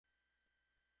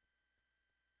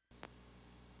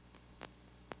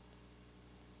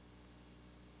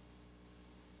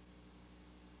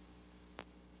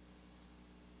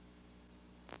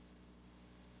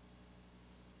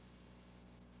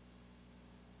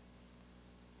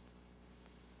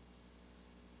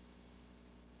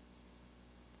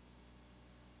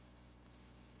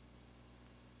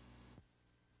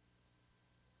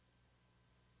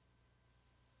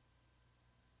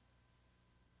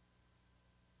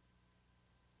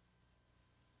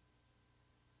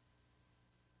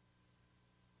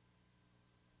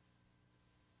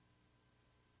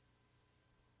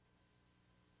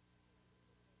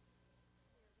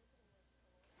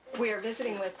We are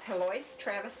visiting with Heloise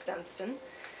Travis Dunstan.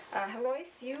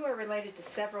 Heloise, you are related to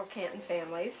several Canton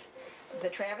families: the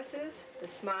Travises, the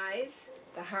Smyes,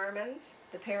 the Harmons,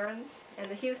 the Perrins, and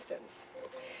the Hustons.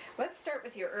 Let's start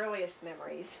with your earliest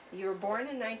memories. You were born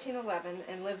in 1911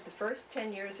 and lived the first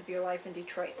 10 years of your life in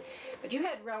Detroit. But you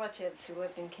had relatives who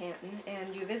lived in Canton,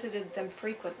 and you visited them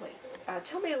frequently.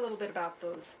 Tell me a little bit about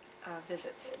those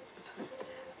visits.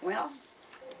 Well,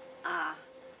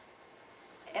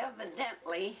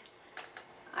 evidently,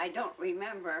 I don't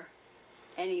remember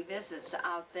any visits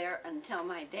out there until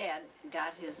my dad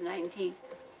got his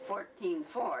 1914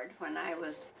 Ford when I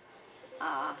was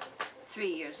 3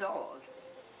 years old,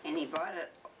 and he brought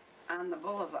it on the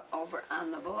boulevard, over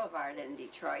on the boulevard in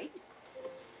Detroit,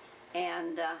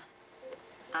 and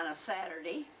on a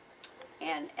Saturday.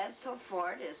 And Edsel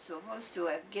Ford is supposed to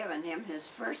have given him his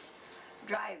first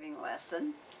driving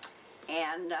lesson,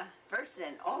 and first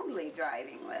and only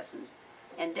driving lesson.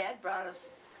 And Dad brought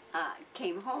us,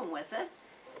 came home with it,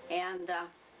 and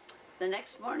the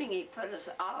next morning he put us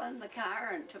all in the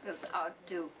car and took us out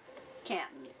to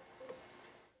Canton.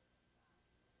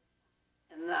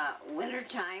 In the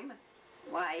wintertime,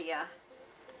 why,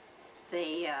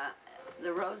 the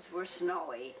roads were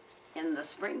snowy. In the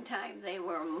springtime they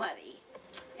were muddy,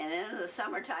 and in the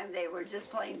summertime they were just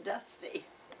plain dusty.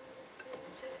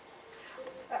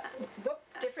 What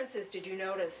differences did you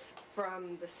notice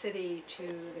from the city to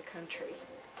the country?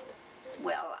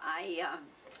 Well, I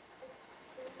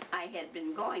had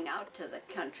been going out to the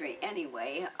country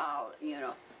anyway,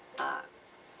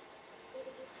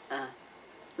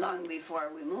 long before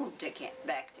we moved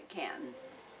back to Canton.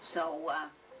 So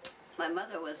my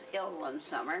mother was ill one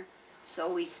summer, so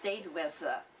we stayed with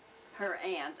her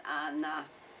aunt on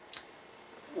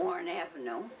Warren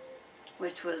Avenue,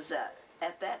 which was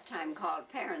at that time called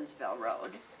Perrinsville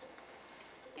Road.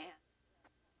 And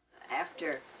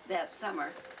after that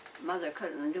summer, Mother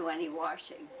couldn't do any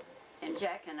washing, and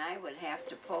Jack and I would have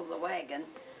to pull the wagon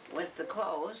with the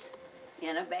clothes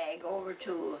in a bag over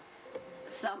to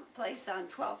some place on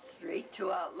 12th Street to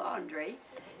a laundry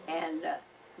and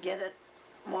get it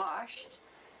washed,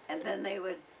 and then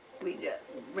we'd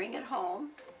bring it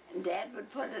home, and Dad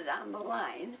would put it on the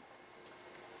line,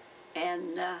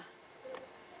 and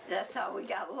that's how we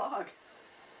got along.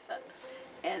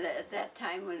 And at that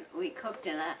time, when we cooked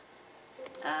in a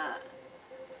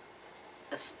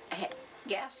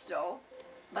gas stove,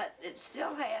 but it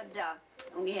still had,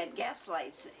 we had gas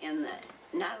lights in the,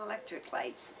 not electric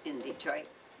lights in Detroit,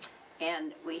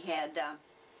 and we had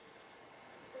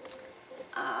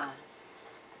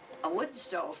a wood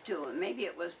stove too, and maybe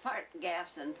it was part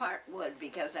gas and part wood,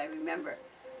 because I remember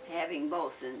having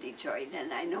both in Detroit,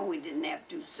 and I know we didn't have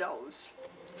two stoves.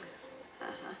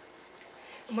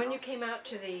 When you came out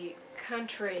to the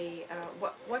country,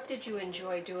 what did you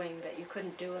enjoy doing that you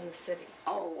couldn't do in the city?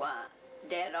 Oh,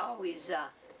 Dad always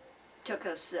took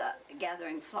us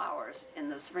gathering flowers in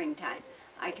the springtime.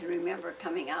 I can remember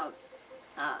coming out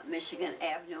Michigan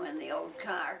Avenue in the old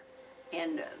car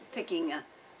and picking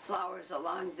flowers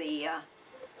along the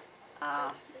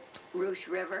Rouge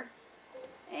River.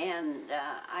 And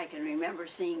I can remember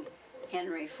seeing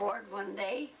Henry Ford one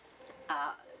day.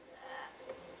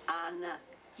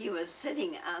 He was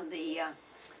sitting on the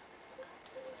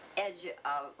edge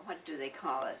of, what do they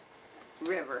call it,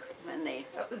 river, when they...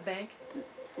 Oh, the bank?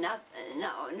 No,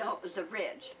 it was a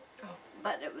ridge. Oh.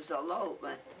 But it was a low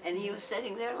one, and he was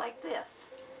sitting there like this.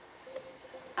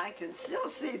 I can still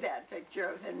see that picture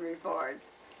of Henry Ford.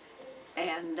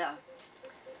 And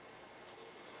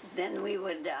then we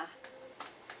would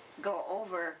go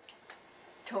over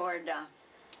toward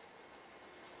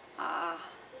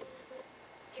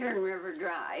Huron River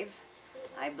Drive,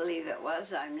 I believe it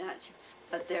was, I'm not sure,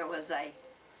 but there was a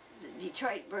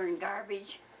Detroit burned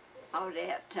garbage out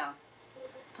at a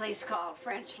place called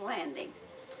French Landing.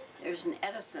 There's an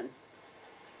Edison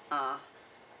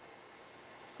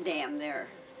dam there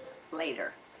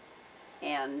later,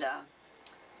 and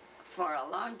for a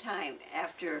long time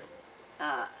after,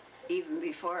 even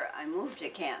before I moved to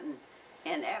Canton,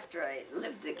 and after I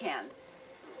lived in Canton,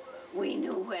 we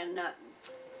knew when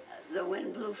the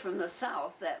wind blew from the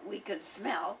south that we could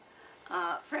smell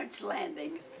French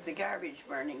Landing, the garbage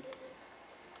burning.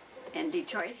 And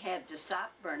Detroit had to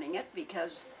stop burning it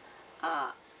because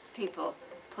people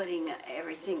putting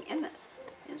everything in it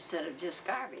instead of just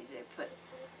garbage. They put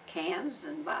cans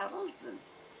and bottles, and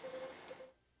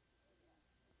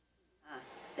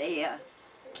they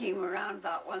came around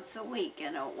about once a week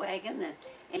in a wagon, and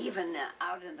even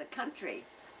out in the country,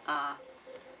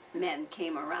 men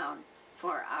came around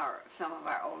for some of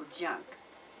our old junk.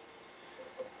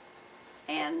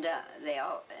 And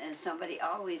somebody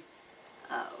always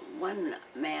one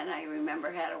man I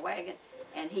remember had a wagon,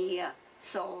 and he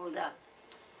sold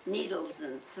needles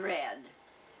and thread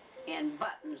and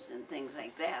buttons and things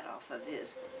like that off of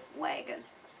his wagon,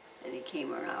 and he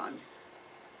came around.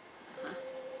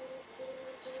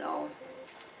 So,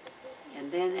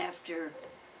 and then after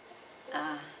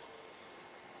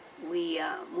we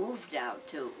moved out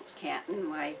to Canton,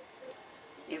 why,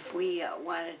 if we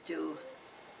wanted to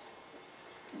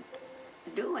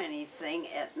do anything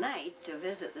at night to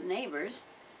visit the neighbors,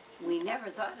 we never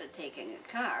thought of taking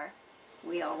a car.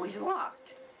 We always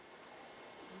walked.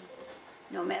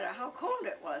 No matter how cold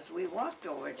it was, we walked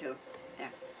over to there.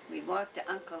 We'd walk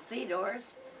to Uncle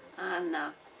Theodore's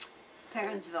on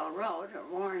Perrinsville Road, or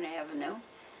Warren Avenue,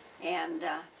 and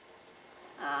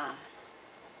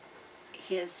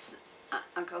his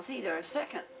Uncle Theodore's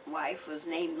second wife was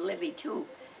named Libby too,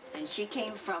 and she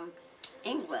came from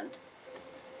England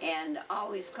and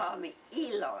always called me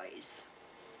Heloise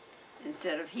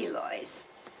instead of Heloise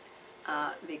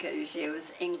because she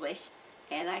was English.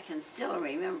 And I can still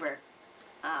remember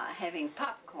having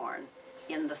popcorn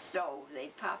in the stove.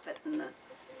 They'd pop it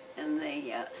in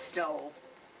the stove,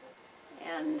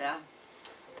 and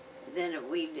then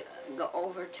we'd go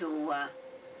over to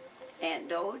Aunt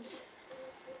Dode's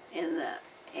in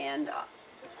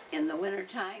the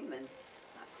wintertime,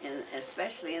 and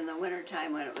especially in the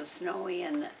wintertime when it was snowy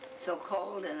and so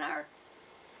cold, and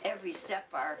every step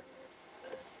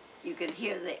you could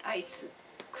hear the ice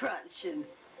crunch and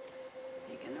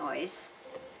make a noise.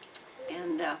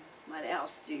 And what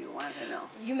else do you want to know?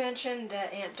 You mentioned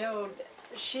Aunt Dode.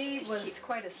 She was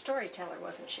quite a storyteller,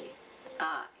 wasn't she?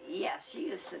 Yes, she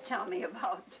used to tell me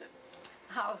about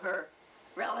how her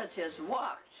relatives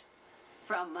walked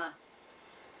from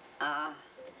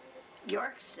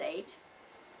York State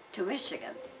to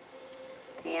Michigan.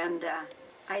 And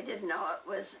I didn't know it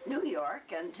was New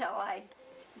York until I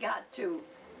got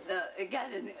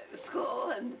in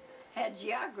school and had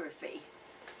geography.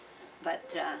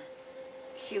 But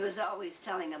she was always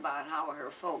telling about how her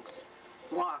folks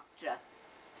walked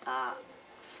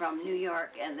from New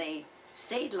York, and they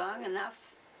stayed long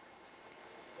enough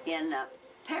in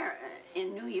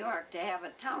New York to have a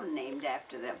town named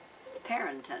after them,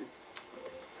 Perrin,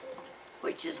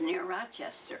 which is near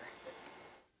Rochester.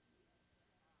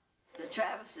 The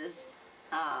Travises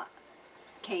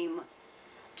came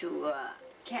to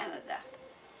Canada,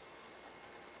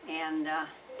 and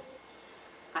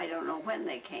I don't know when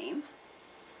they came,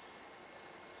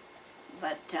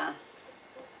 but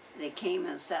they came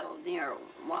and settled near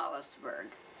Wallaceburg,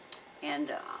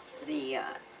 and they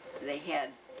had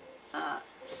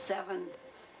 7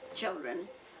 children,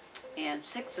 and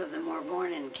 6 of them were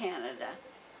born in Canada,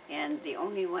 and the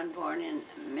only one born in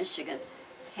Michigan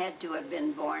had to have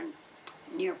been born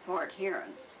near Port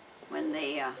Huron when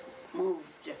they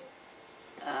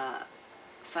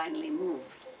finally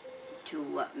moved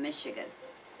to Michigan.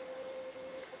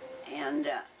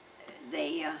 And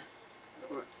they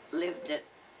lived at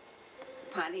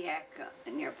Pontiac,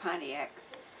 near Pontiac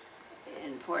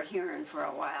in Port Huron for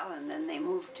a while, and then they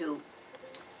moved to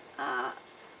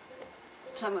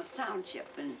Plymouth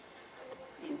Township in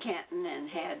Canton, and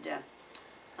had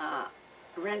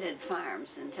rented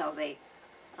farms until they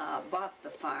bought the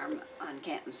farm on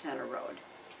Canton Center Road.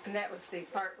 And that was the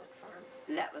Bartlett farm.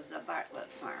 That was the Bartlett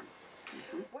farm.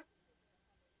 Mm-hmm.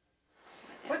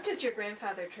 What did your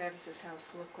grandfather Travis's house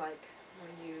look like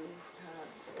when you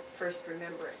first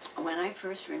remember it? When I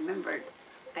first remembered,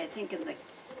 I think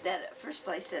that first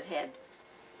place it had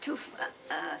 2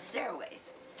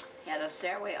 stairways. It had a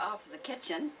stairway off the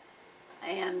kitchen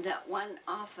and one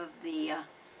off of the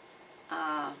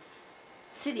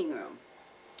sitting room.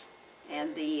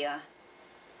 And the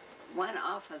one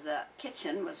off of the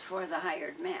kitchen was for the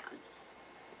hired man.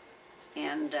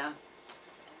 And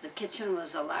the kitchen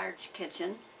was a large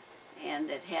kitchen, and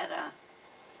it had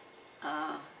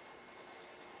a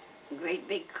great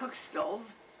big cook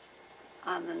stove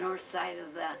on the north side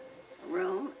of the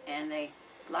room, and a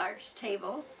large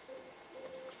table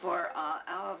for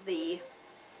all of the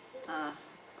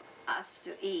us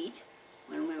to eat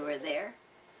when we were there,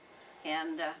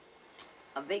 and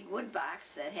a big wood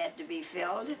box that had to be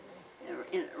filled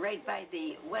right by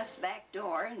the west back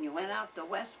door, and you went out the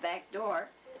west back door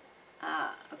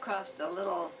across the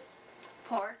little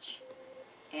porch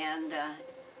and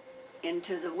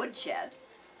into the woodshed,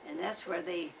 and that's where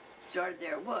they stored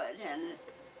their wood. And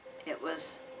it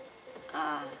was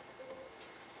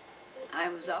I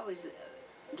was always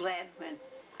glad when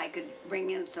I could bring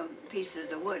in some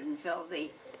pieces of wood and fill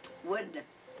the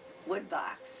wood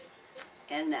box.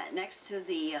 And next to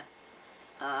the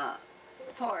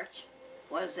porch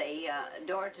was a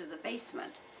door to the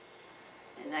basement.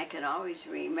 And I can always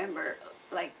remember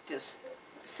like just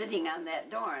sitting on that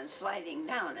door and sliding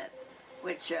down it,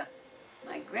 which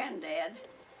my granddad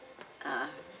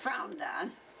frowned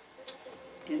on.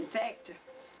 In fact,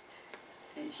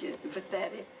 I shouldn't put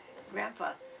that in,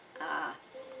 Grandpa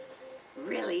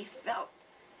really felt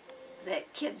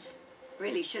that kids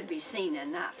really should be seen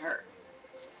and not heard.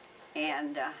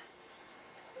 And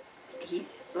he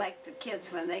liked the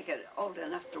kids when they got old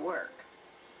enough to work.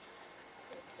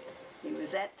 He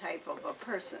was that type of a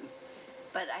person.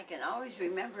 But I can always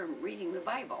remember reading the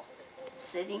Bible,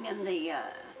 sitting in the,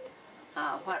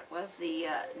 what was the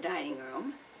dining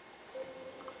room,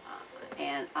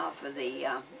 and off of the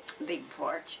big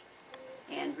porch,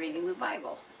 and reading the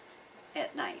Bible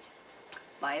at night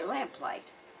by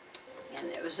lamplight. And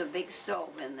there was a big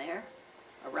stove in there,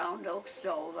 a round oak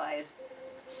stove, I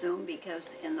assume, because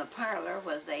in the parlor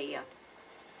was a,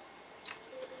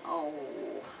 oh,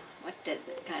 what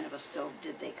kind of a stove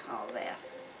did they call that?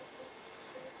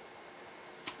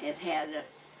 It had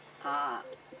a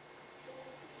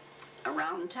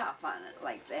round top on it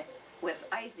like that with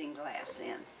isinglass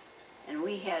in. And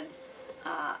we had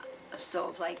a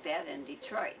stove like that in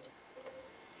Detroit.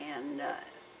 And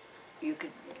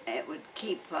it would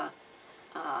keep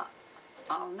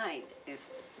all night, if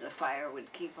the fire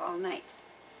would keep all night.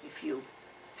 If you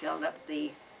filled up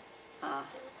the,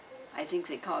 I think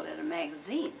they called it a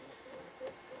magazine.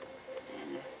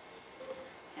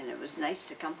 And it was nice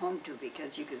to come home to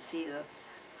because you could see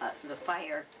the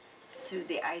fire through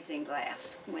the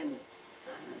isinglass when,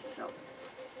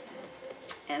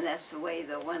 and that's the way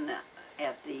the one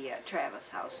at the Travis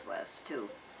house was too.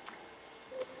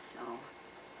 So,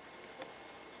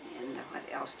 and what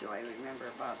else do I remember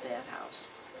about that house?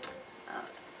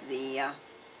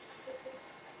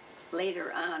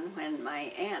 Later on when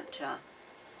my aunt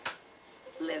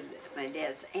lived, my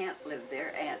dad's aunt lived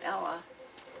there, Aunt Ella,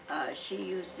 she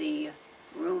used the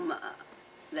room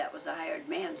that was a hired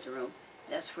man's room.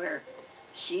 That's where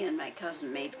she and my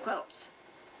cousin made quilts.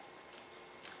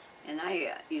 And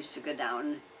I used to go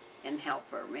down and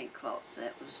help her make quilts.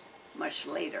 That was much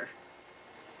later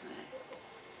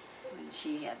when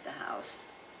she had the house.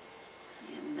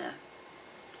 And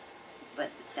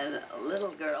but as a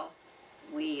little girl,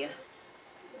 the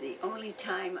only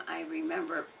time I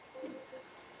remember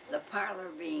the parlor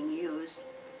being used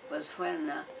was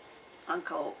when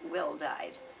Uncle Will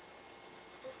died.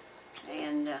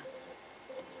 And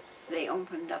they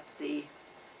opened up the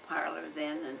parlor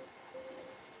then, and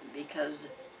because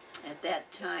at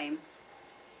that time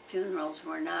funerals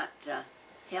were not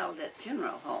held at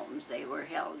funeral homes, they were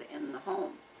held in the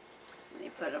home. They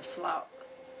put a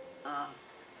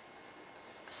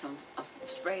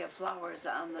spray of flowers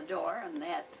on the door, and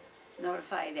that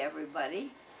notified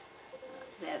everybody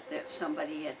that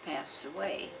somebody had passed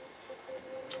away.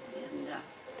 And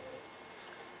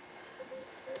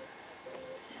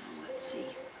let's see,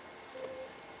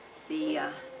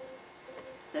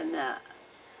 then the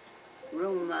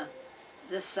room,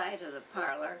 this side of the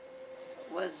parlor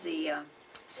was the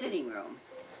sitting room,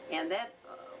 and that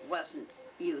wasn't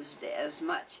used as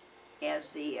much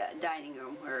as the dining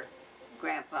room where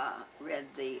Grandpa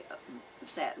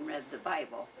sat and read the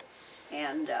Bible.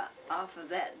 And off of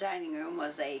that dining room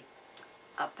was a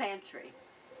pantry,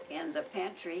 and the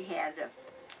pantry had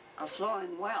a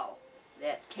flowing well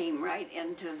that came right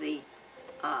into the,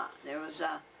 there was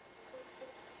a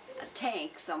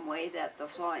tank some way that the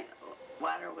flowing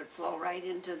water would flow right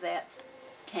into that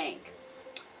tank.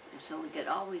 And so we could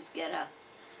always get a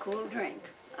cool drink.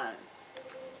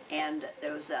 And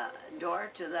there was a door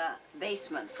to the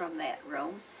basement from that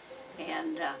room,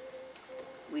 and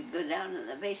we'd go down in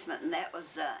the basement, and that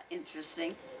was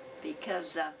interesting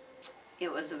because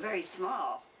it was a very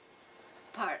small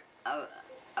part of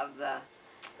the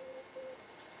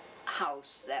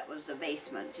house that was the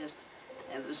basement. Just,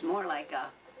 it was more like a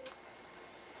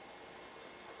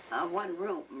one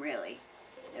room, really.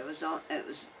 It was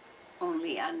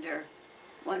only under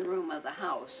one room of the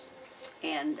house,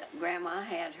 and Grandma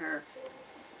had her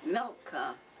milk.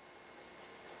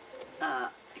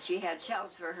 She had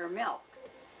shelves for her milk,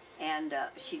 and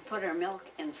she put her milk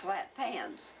in flat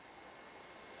pans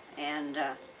and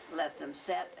let them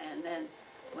set, and then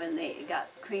when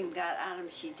cream got on them,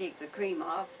 she'd take the cream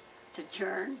off to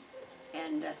churn,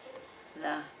 and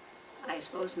I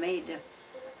suppose made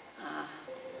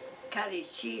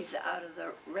cottage cheese out of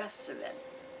the rest of it,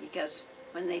 because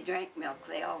when they drank milk,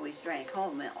 they always drank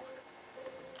whole milk.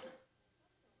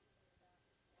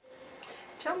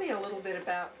 Tell me a little bit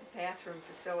about bathroom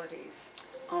facilities.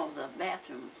 Oh, the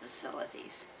bathroom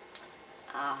facilities.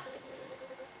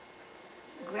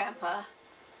 Grandpa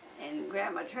and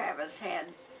Grandma Travis had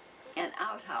an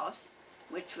outhouse,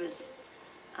 which was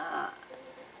at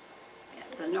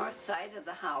the north side of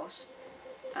the house.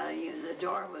 The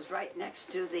door was right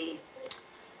next to the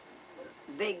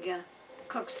big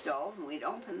cook stove, and we'd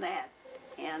open that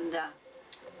and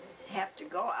have to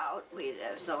go out. It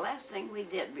was the last thing we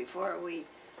did before we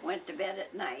went to bed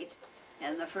at night,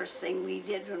 and the first thing we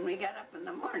did when we got up in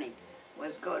the morning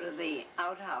was go to the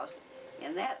outhouse.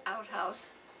 And that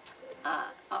outhouse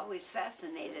always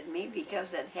fascinated me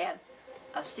because it had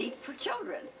a seat for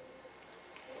children.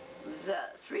 It was a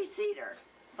three-seater,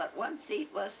 but one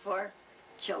seat was for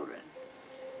children.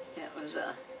 It was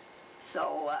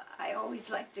so I always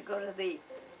liked to go to the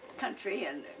country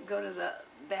and go to the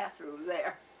bathroom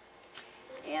there.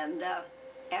 And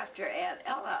after Aunt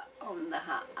Ella owned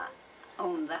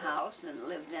the house and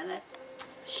lived in it,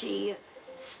 she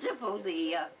stippled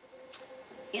the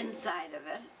inside of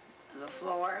it, the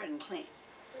floor, and clean,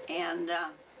 and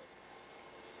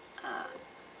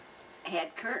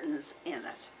had curtains in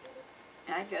it.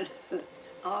 I could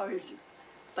always,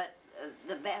 but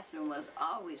the bathroom was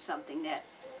always something that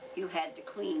you had to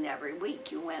clean every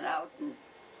week. You went out and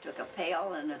took a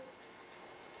pail and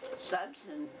suds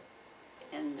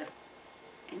and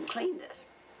cleaned it.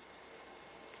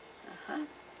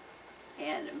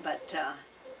 But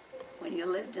when you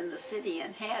lived in the city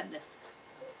and had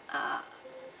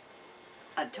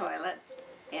a toilet,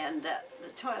 and the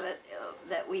toilet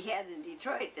that we had in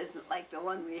Detroit isn't like the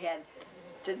one we had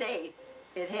today.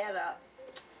 It had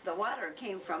the water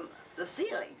came from the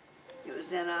ceiling. It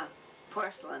was in a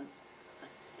porcelain,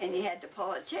 and you had to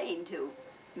pull a chain to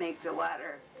make the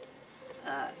water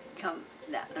come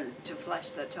down to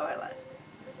flush the toilet.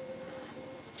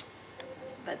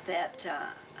 But that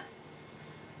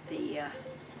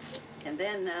and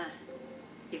then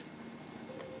if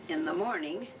in the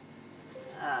morning,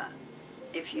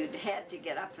 if you'd had to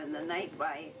get up in the night,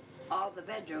 why all the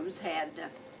bedrooms had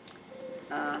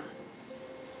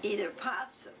either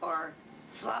pots or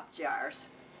slop jars,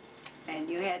 and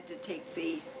you had to take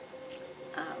the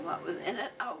what was in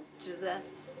it out to the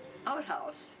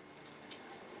outhouse,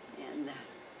 and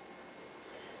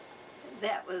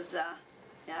that was.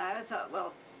 And I thought,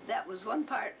 well, that was one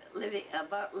part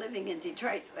about living in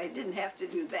Detroit. I didn't have to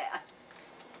do that.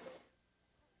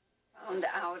 Found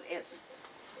out it's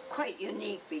quite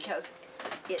unique because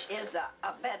it is a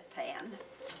bedpan.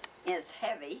 It's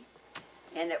heavy,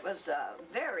 and it was a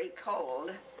very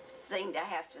cold thing to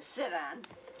have to sit on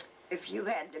if you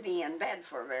had to be in bed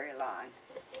for very long.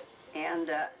 And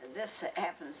this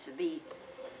happens to be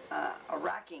a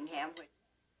Rockingham, which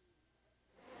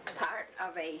is part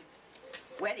of a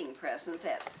wedding present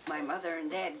that my mother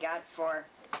and dad got for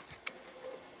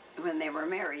when they were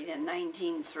married in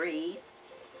 1903.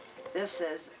 This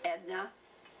says Edna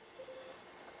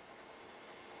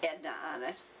on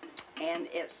it, and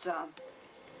it's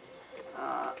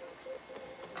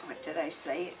what did I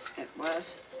say it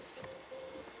was?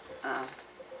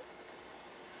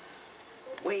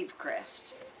 Wave crest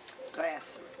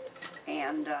glass,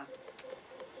 and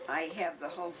I have the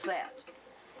whole set.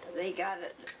 They got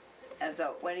it as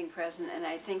a wedding present, and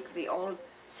I think the old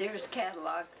Sears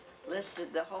catalog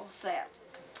listed the whole set,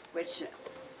 which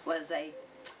was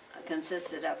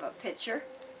consisted of a pitcher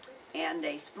and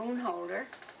a spoon holder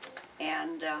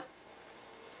and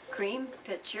cream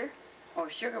pitcher or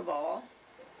sugar bowl,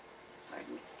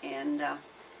 pardon me, and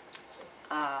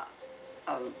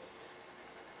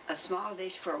a small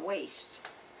dish for waste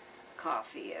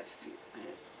coffee,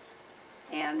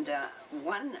 and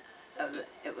one of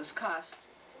it was cost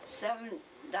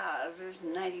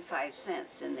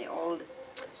 $7.95 in the old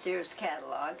Sears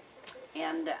catalog,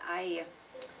 and I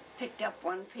picked up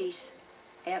one piece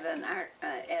at an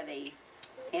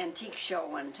antique show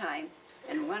one time,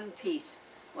 and one piece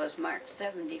was marked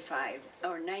 $75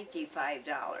 or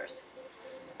 $95.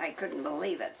 I couldn't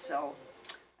believe it. So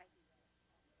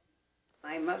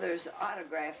my mother's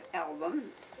autograph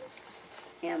album,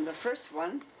 and the first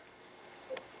one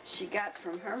she got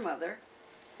from her mother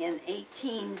in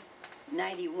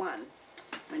 1891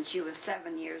 when she was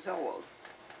 7 years old.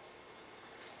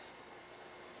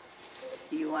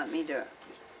 Do you want me to?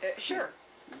 Sure.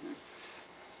 Mm-hmm.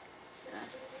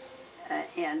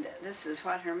 And this is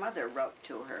what her mother wrote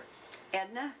to her.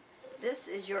 Edna, this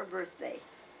is your birthday.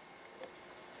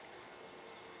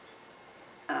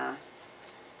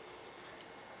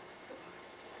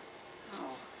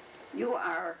 You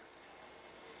are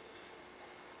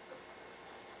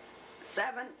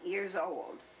 7 years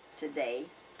old today,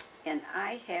 and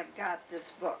I have got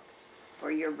this book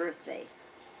for your birthday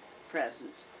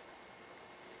present.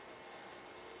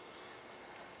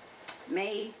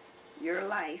 May your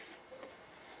life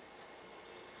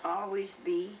always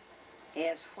be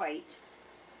as white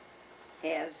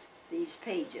as these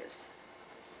pages.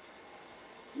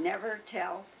 Never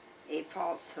tell a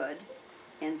falsehood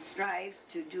and strive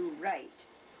to do right.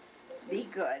 Be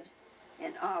good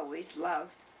and always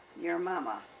love your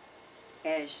mama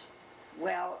as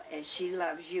well as she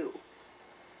loves you.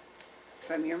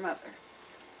 From your mother.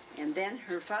 And then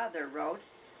her father wrote,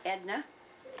 Edna,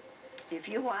 if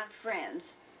you want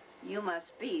friends, you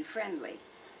must be friendly.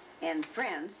 And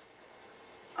friends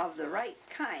of the right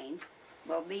kind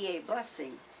will be a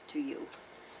blessing to you.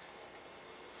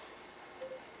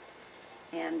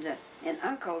 And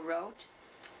Uncle wrote,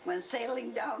 when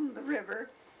sailing down the river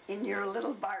in your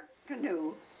little bark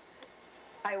canoe,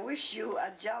 I wish you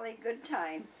a jolly good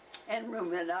time and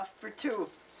room enough for two.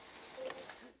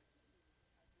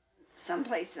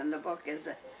 Someplace in the book is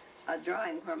a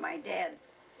drawing where my dad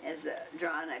has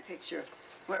drawn a picture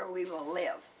where we will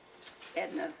live,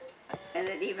 Edna, and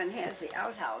it even has the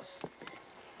outhouse.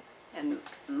 And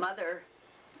Mother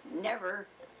never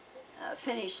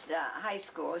finished high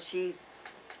school. She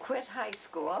quit high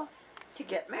school to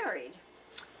get married.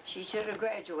 She should have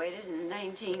graduated in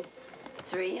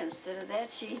 1903. Instead of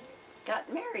that, she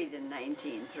got married in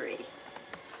 1903.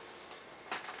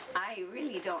 I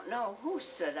really don't know who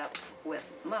stood up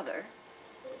with Mother,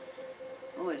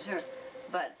 who was her,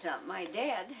 but my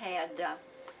dad had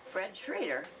Fred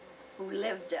Schrader, who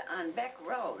lived on Beck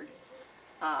Road,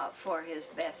 for his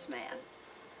best man.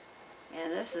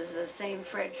 And this is the same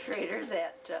Fred Schrader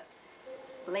that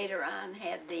later on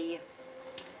had the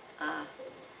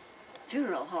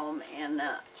funeral home in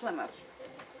Plymouth.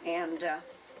 And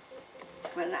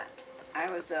when I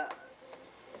was a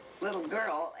little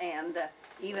girl, and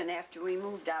even after we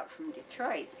moved out from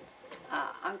Detroit,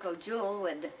 Uncle Jewel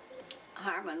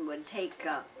Harmon would take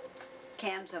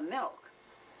cans of milk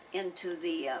into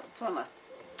the Plymouth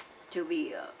to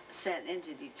be sent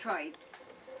into Detroit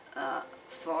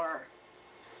for,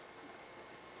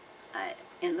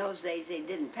 in those days they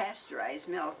didn't pasteurize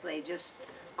milk, they just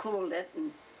cooled it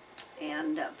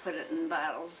and put it in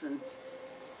bottles,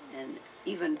 and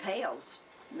even pails.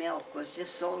 Milk was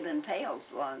just sold in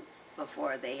pails long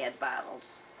before they had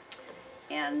bottles.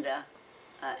 And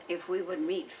if we would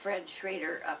meet Fred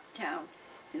Schrader uptown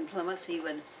in Plymouth, he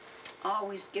would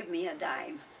always give me a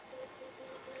dime.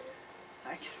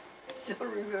 I can still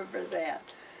remember that.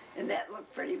 And that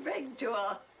looked pretty big to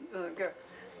a little girl,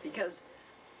 because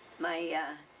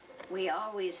we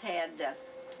always had,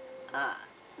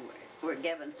 were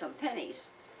given some pennies,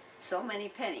 so many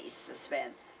pennies to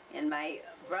spend. And my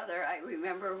brother, I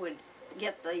remember, would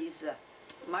get these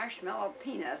marshmallow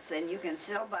peanuts, and you can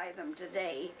still buy them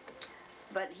today,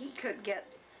 but he could get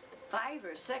 5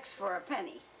 or 6 for a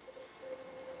penny.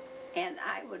 And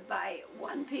I would buy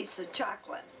one piece of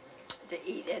chocolate to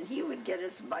eat, and he would get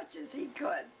as much as he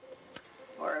could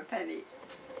for a penny.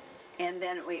 And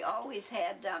then we always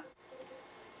had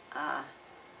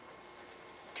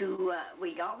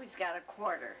we always got a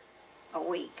quarter a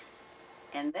week,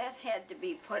 and that had to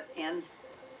be put in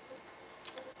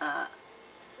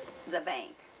the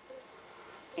bank.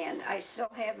 And I still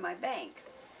have my bank.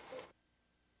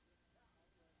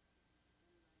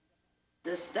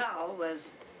 This doll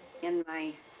was in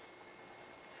my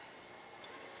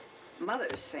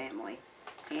mother's family,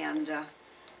 and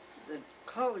the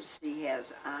clothes he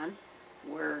has on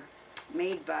were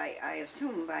made by, I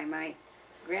assume, by my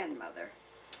grandmother.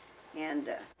 And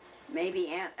maybe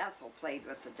Aunt Ethel played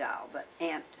with the doll, but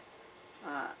Aunt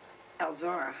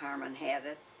Elzora Harmon had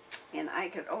it, and I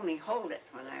could only hold it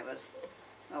when I was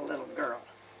a little girl.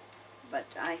 But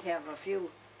I have a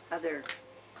few other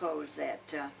clothes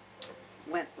that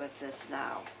went with this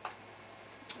doll.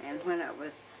 And when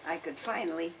I could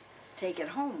finally take it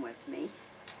home with me.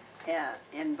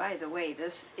 And by the way,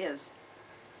 this is,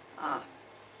 what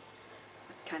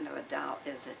kind of a doll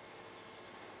is it?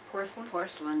 Porcelain?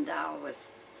 Porcelain doll with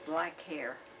black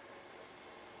hair.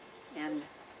 And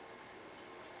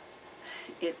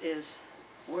it is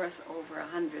worth over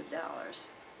 $100.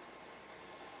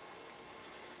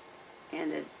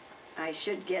 And I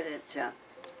should get it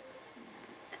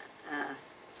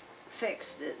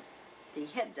fixed. The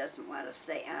head doesn't want to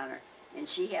stay on her. And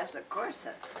she has a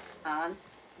corset on,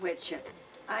 which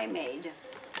I made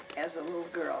as a little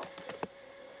girl.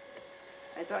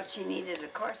 I thought she needed a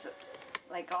corset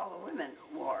like all the women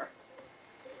wore.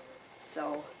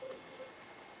 So,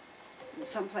 in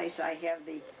someplace I have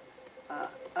the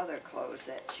other clothes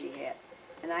that she had.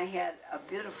 And I had a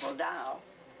beautiful doll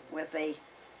with a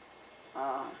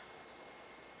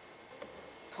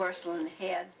porcelain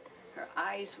head. Her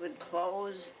eyes would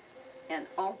close, and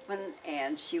open,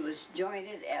 and she was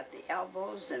jointed at the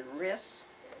elbows and wrists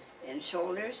and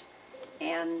shoulders,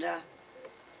 and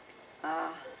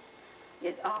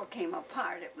it all came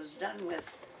apart. It was done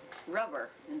with rubber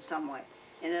in some way,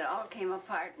 and it all came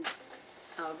apart.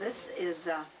 Now this is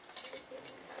a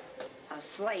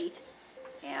slate,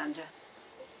 and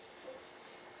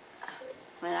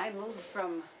when I moved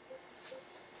from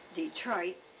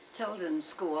Detroit Tilden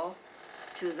School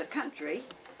to the country,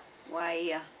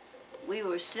 why we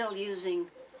were still using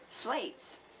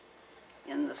slates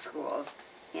in the schools,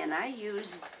 and I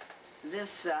used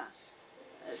this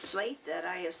slate that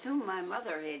I assume my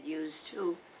mother had used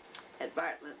too at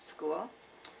Bartlett School,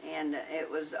 and it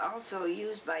was also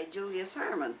used by Julius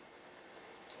Harmon,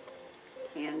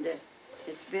 and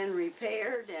it's been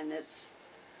repaired, and it's,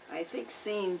 I think,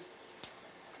 seen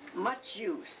much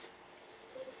use.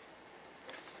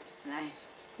 And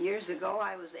years ago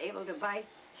I was able to buy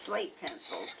slate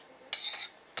pencils.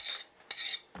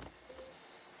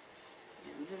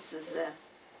 And this is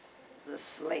the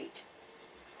slate.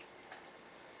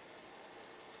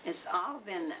 It's all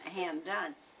been hand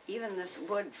done. Even this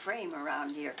wood frame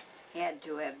around here had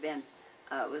to have been,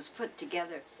 was put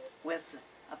together with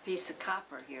a piece of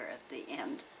copper here at the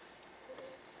end.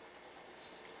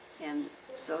 And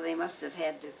so they must have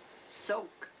had to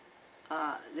soak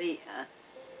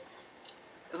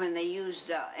when they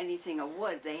used anything of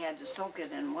wood, they had to soak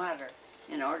it in water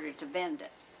in order to bend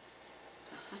it.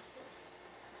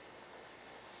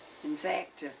 In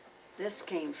fact, this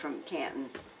came from Canton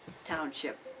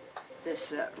Township,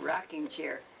 this rocking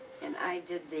chair, and I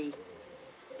did the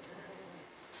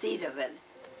seat of it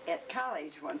at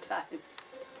college one time. It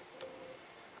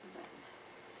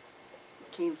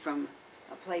came from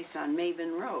a place on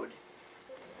Maben Road.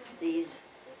 These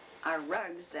are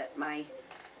rugs that my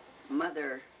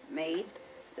mother made.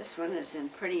 This one is in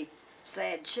pretty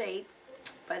sad shape,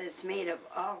 but it's made of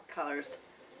all colors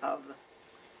of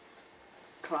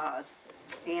cloths,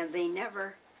 and they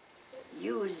never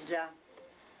used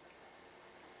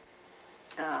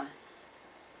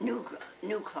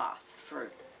new cloth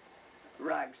for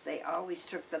rugs. They always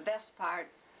took the best part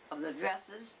of the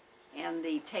dresses and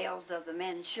the tails of the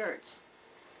men's shirts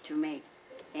to make,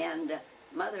 and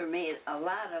Mother made a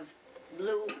lot of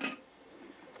blue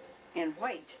and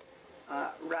white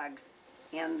rugs,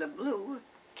 and the blue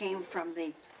came from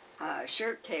the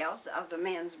shirt tails of the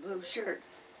men's blue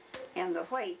shirts, and the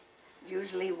white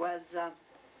usually was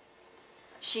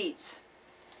sheets,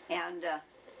 and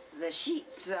the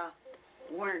sheets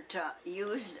weren't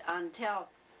used until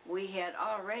we had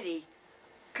already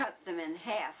cut them in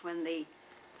half. When the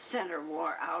center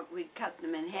wore out, we'd cut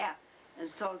them in half and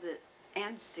sew the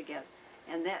ends together,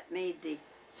 and that made the,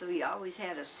 so we always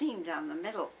had a seam down the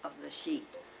middle of the sheet,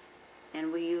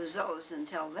 and we used those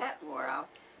until that wore out.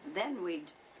 Then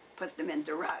we'd put them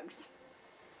into rugs.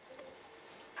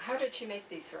 How did she make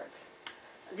these rugs?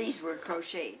 These were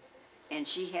crocheted, and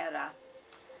she had a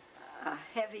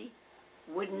heavy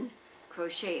wooden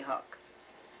crochet hook.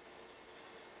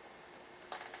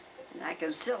 And I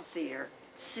can still see her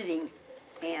sitting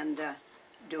and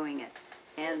doing it.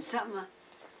 And some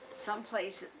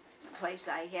place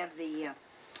I have the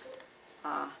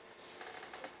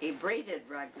a braided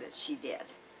rug that she did.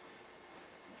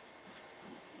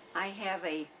 I have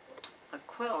a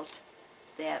quilt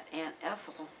that Aunt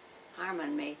Ethel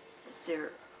Harmon made. It's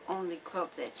their only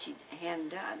quilt that she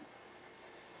hand done.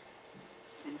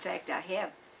 In fact, I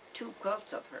have 2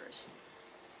 quilts of hers.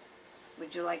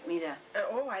 Would you like me to?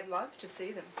 Oh, I'd love to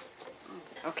see them.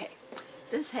 Okay.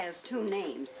 This has 2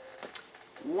 names.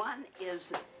 One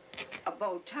is a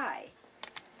bow tie.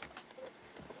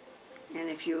 And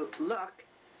if you look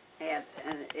at,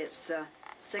 it's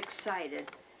 6-sided,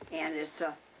 and it's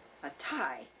a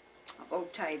tie, a bow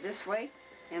tie this way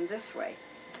and this way.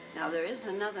 Now there is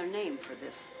another name for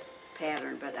this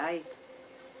pattern, but at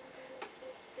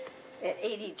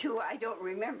 82, I don't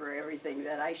remember everything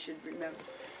that I should remember.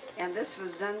 And this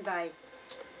was done by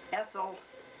Ethel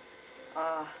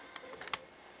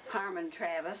Harmon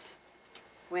Travis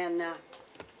when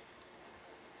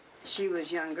she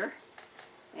was younger,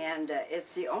 and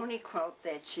it's the only quilt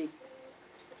that she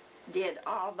did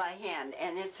all by hand,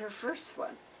 and it's her first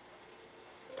one.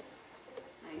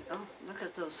 Oh, look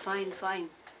at those fine, fine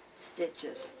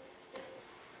stitches.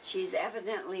 She's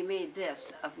evidently made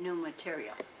this of new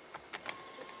material,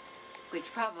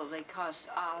 which probably cost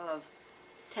all of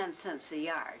 10 cents a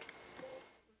yard.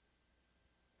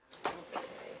 Okay.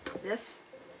 This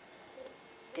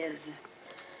is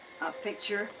a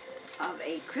picture of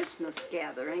a Christmas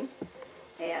gathering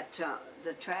at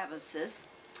the Travises,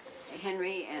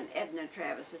 Henry and Edna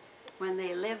Travis, when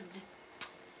they lived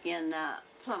in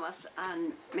Plymouth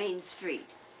on Main Street.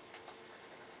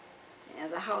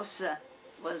 And the house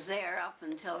was there up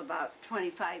until about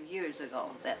 25 years ago.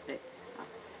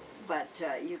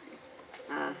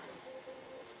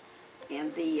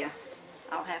 And the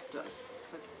I'll have to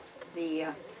put the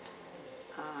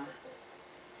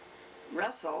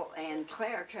Russell and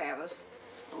Claire Travis,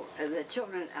 the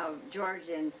children of George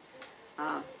and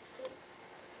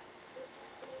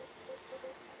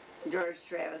George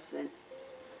Travis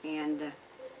and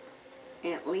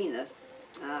Aunt Lena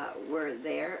were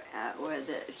there, were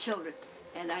the children,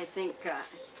 and I think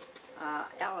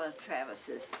Ella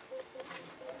Travis's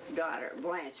daughter,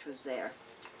 Blanche, was there.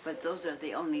 But those are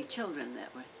the only children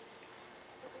that were.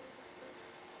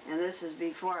 And this is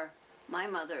before my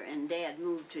mother and Dad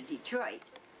moved to Detroit.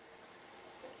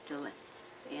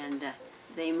 And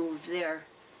they moved there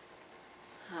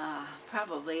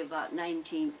probably about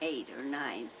 1908 or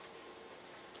 9.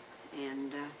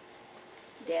 And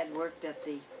Dad worked at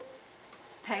the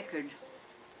Packard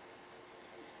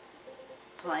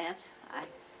plant,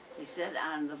 he said,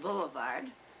 on the boulevard.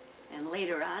 And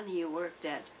later on he worked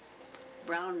at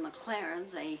Brown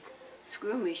McLaren's, a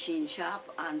screw machine shop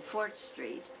on 4th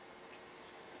Street.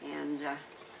 And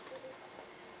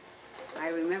I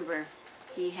remember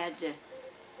he had to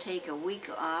take a week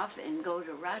off and go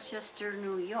to Rochester,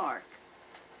 New York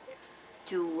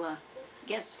to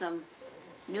get some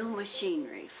new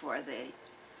machinery for the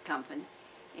company.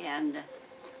 And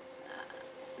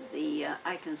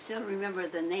I can still remember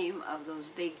the name of those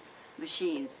big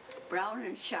machines, Brown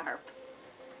and Sharp.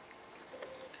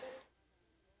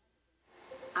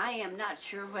 I am not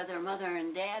sure whether Mother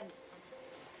and Dad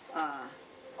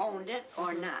owned it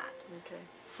or not. Okay.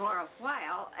 For a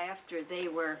while after they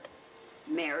were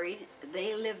married,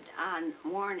 they lived on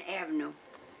Warren Avenue.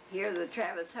 Here, the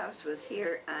Travis house was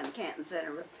here on Canton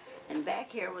Center Road, and back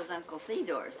here was Uncle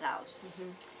Theodore's house.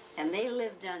 And they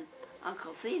lived on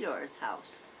Uncle Theodore's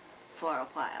house for a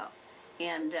while.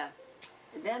 And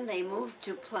then they moved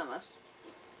to Plymouth,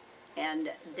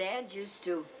 and Dad used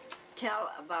to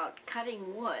tell about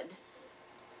cutting wood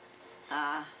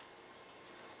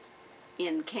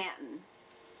in Canton.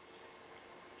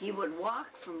 He would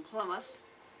walk from Plymouth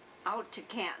out to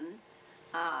Canton,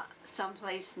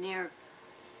 someplace near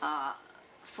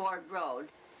Ford Road,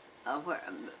 where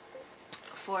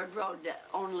Ford Road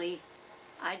only,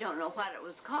 I don't know what it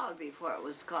was called before it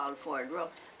was called Ford Road,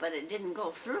 but it didn't go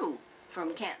through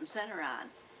from Canton Center on.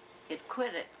 It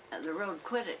quit at, the road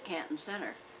quit at Canton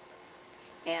Center.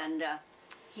 And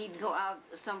he'd go out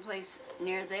someplace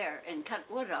near there and cut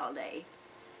wood all day.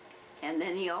 And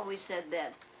then he always said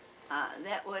that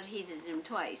that wood heated him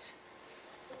twice.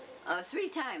 3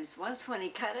 times, once when he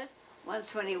cut it,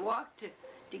 once when he walked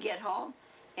to get home,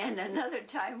 and another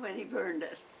time when he burned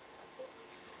it.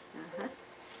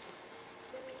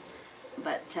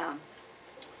 But,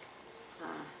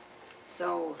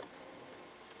 so,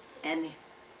 and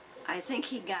I think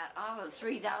he got all of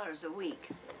 $3 a week.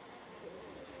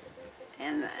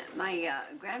 And my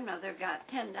grandmother got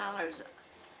 $10,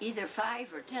 either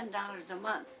 $5 or $10 a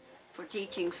month for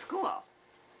teaching school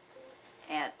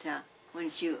at,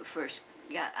 when she first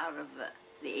got out of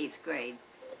the 8th grade.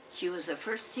 She was a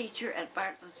first teacher at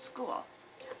Bartlett School,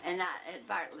 and not at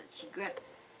Bartlett, she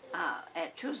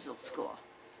at Truesdale School.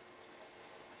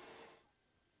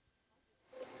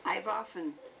 I've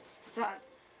often thought,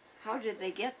 how did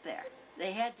they get there?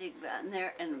 They had to go in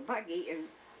there in a buggy,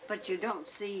 but you don't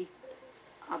see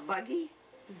a buggy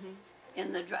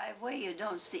in the driveway. You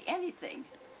don't see anything.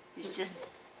 It's just,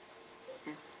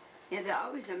 it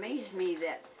always amazed me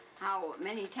that how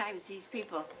many times these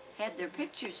people had their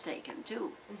pictures taken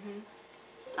too.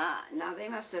 Now they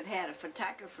must have had a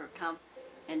photographer come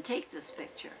and take this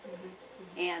picture.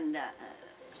 And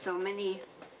so many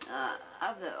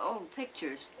of the old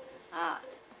pictures,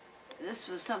 this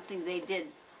was something they did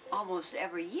almost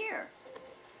every year.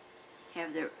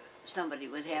 Somebody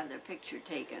would have their picture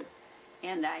taken.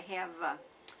 And I have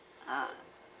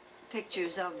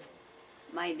pictures of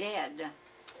my dad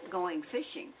going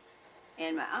fishing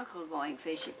and my uncle going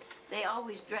fishing. They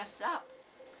always dressed up.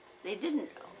 They didn't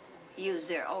use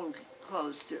their old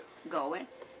clothes to go in.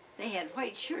 They had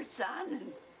white shirts on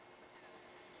and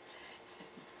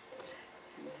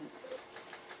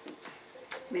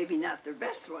maybe not their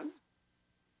best ones.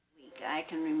 I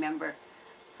can remember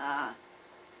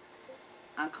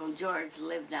Uncle George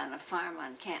lived on a farm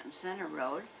on Canton Center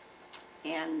Road,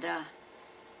 and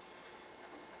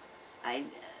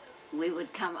we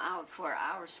would come out for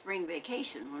our spring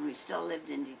vacation when we still lived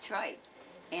in Detroit,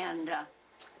 and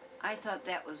I thought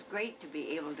that was great to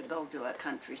be able to go to a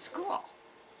country school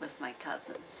with my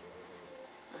cousins.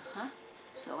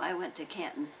 So I went to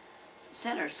Canton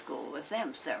Center School with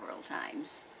them several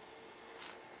times.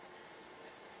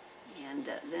 And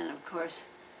then, of course,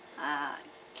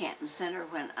 Canton Center,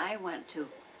 when I went to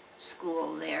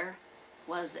school there,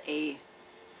 was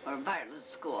or Bartlett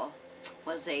School,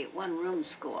 was a one-room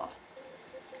school.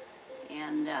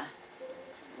 And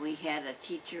we had a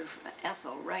teacher,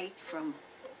 Ethel Wright from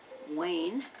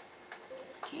Wayne,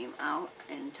 came out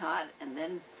and taught, and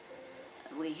then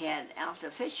we had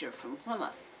Alta Fisher from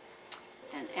Plymouth.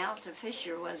 And Alta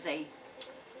Fisher was a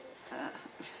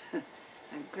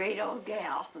great old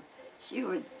gal. She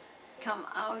would come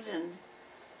out in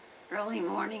early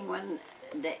morning,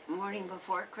 morning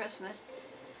before Christmas.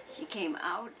 She came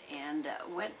out and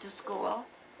went to school.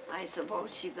 I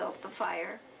suppose she built the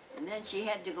fire, and then she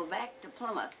had to go back to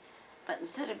Plymouth. But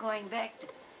instead of going back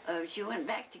to, she went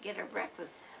back to get her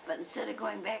breakfast, but instead of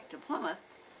going back to Plymouth,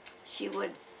 she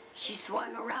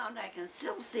swung around. I can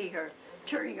still see her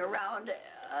turning around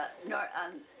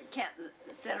on Canton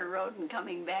Center Road and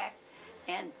coming back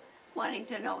and wanting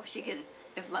to know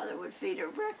if Mother would feed her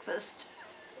breakfast.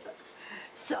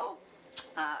 So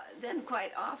then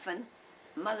quite often,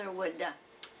 Mother would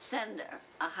send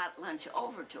a hot lunch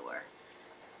over to her.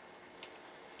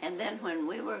 And then when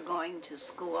we were going to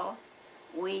school,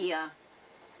 we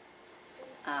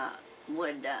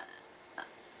would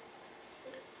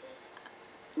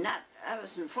I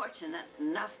was fortunate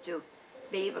enough to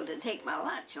be able to take my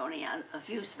lunch only on a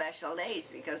few special days,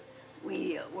 because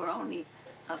we were only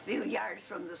a few yards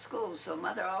from the school, so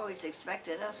Mother always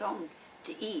expected us home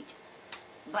to eat.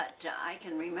 But I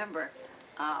can remember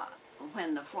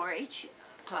when the 4-H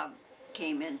club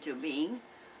came into being,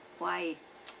 why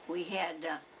we had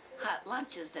hot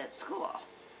lunches at school.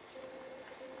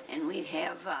 And we'd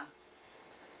have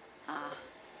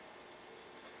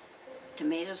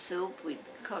tomato soup. We'd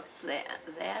cook that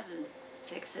and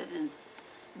fix it, and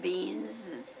beans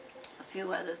and a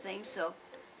few other things. So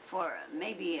for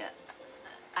maybe,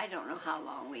 I don't know how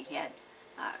long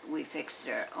we fixed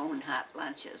our own hot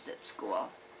lunches at school.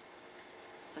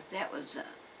 But that was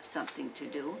something to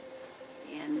do.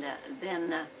 And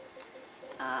then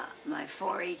my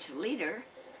 4-H leader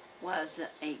was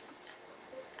a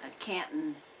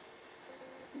Canton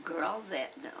girl, a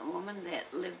woman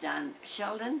that lived on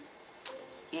Sheldon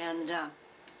and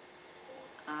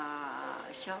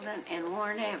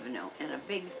Warren Avenue in a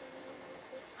big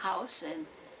house, and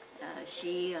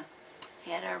she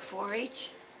had our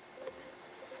 4-H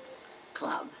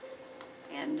club.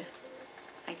 And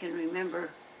I can remember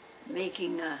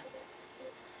making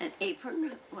an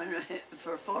apron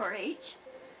for 4-H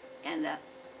and a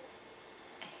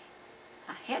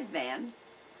headband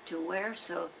to wear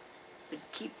so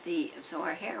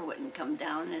our hair wouldn't come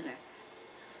down in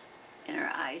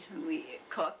our eyes when we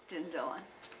cooked and so on.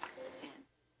 And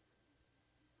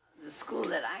the school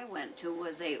that I went to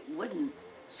was a wooden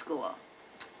school,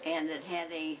 and it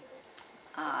had a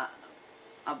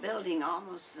building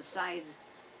almost the size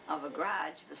of a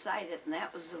garage beside it, and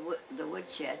that was the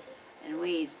woodshed. And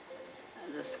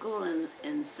the school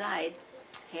inside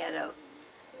had a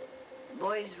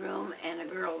boys' room and a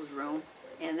girls' room,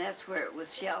 and that's where it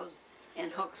was shelves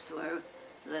and hooks where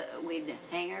we'd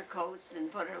hang our coats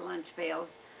and put our lunch pails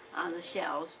on the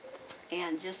shelves.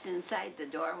 And just inside the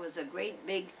door was a great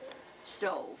big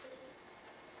stove.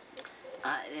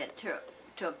 It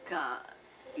took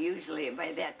usually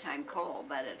by that time coal,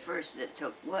 but at first it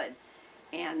took wood.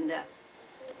 And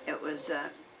it was,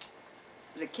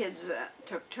 the kids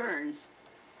took turns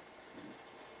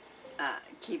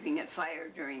keeping it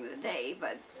fired during the day,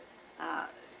 but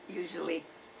usually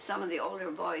some of the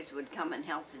older boys would come and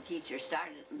help the teacher start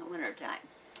it in the wintertime,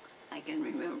 I can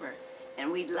remember.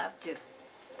 And we'd love to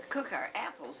cook our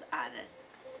apples on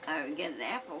it. We'd get an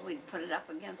apple, we'd put it up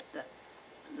against the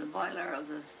boiler of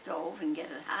the stove and get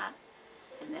it hot,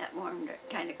 and that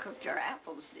kind of cooked our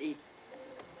apples to eat.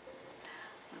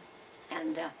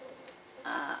 And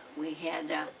we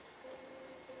had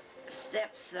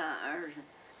steps or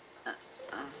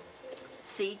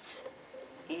seats,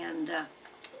 and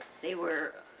they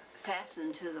were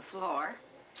fastened to the floor.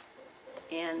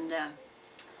 And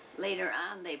later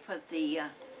on, they put the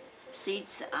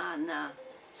seats on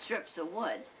strips of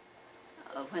wood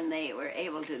when they were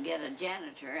able to get a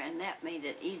janitor, and that made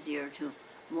it easier to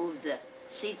move the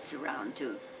seats around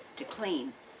to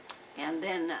clean. And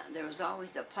then there was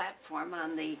always a platform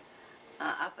on the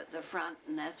up at the front,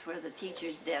 and that's where the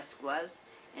teacher's desk was.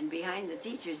 And behind the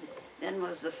teacher's then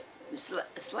was the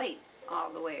slate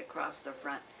all the way across the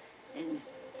front. And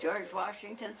George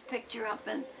Washington's picture up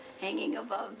and hanging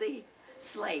above the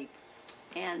slate.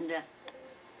 And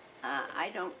I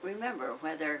don't remember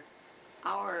whether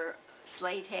our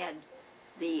slate had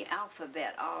the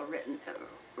alphabet all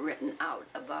written out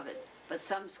above it, but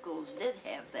some schools did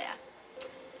have that.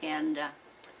 And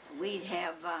we'd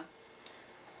have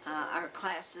our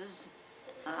classes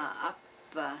up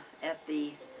at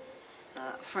the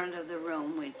front of the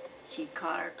room. She'd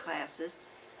call our classes,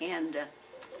 and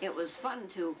it was fun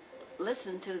to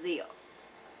listen to the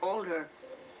older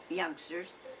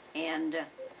youngsters and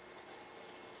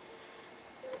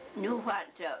knew what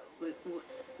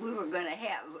we were going to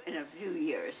have in a few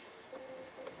years.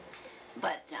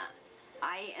 But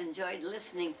I enjoyed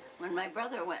listening. When my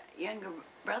younger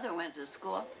brother went to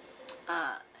school,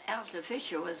 Alta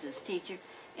Fisher was his teacher,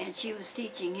 and she was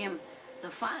teaching him the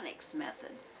phonics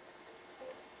method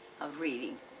of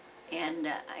reading. And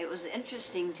it was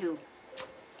interesting to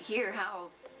hear how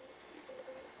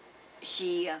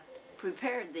she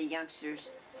prepared the youngsters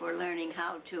for learning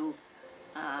how to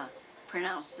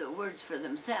pronounce the words for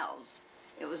themselves.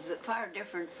 It was far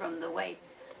different from the way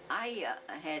I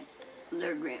had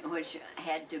learned, which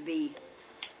had to be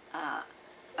a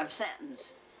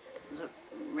sentence,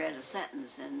 read a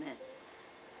sentence,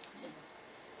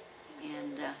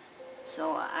 and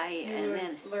so I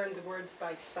learned the words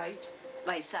by sight.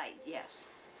 By sight, yes.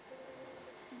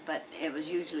 But it was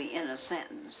usually in a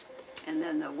sentence, and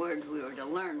then the word we were to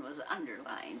learn was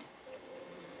underlined.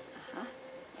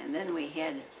 And then we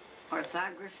had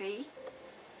orthography,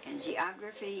 and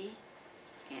geography,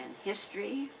 and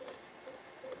history,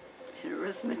 and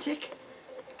arithmetic,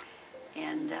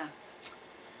 and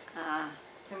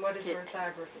what is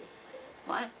orthography?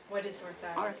 What? What is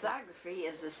orthography? Orthography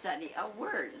is the study of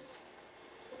words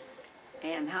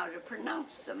and how to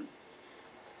pronounce them.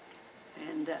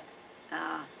 And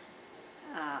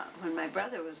when my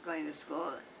brother was going to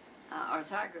school,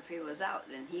 orthography was out,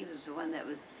 and he was the one that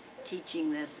was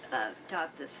teaching this,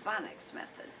 taught this phonics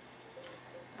method.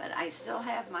 But I still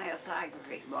have my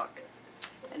orthography book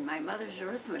and my mother's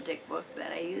arithmetic book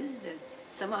that I used in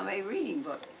some of my reading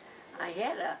books. I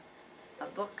had a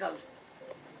book of,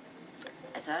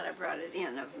 I thought I brought it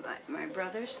in, of my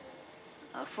brother's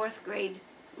fourth grade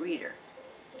reader,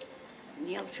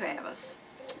 Neil Travis,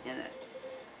 in it.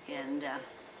 And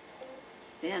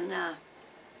then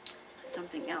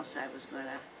something else I was going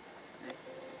to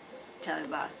tell you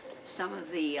about. Some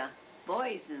of the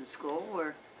boys in school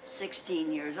were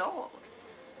 16 years old.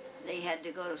 They had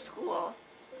to go to school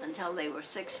until they were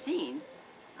 16,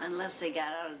 unless they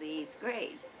got out of the 8th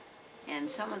grade. And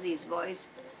some of these boys,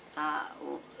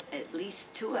 at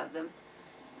least 2 of them,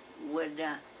 would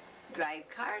drive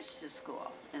cars to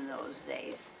school in those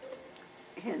days.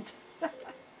 And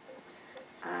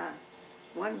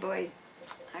one boy,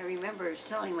 I remember, was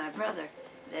telling my brother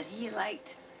that he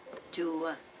liked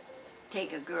to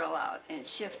take a girl out and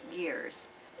shift gears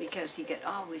because he could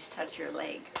always touch her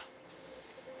leg.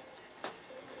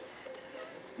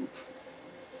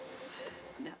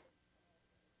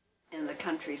 In the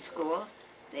country schools,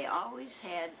 they always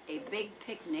had a big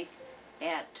picnic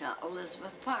at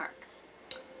Elizabeth Park.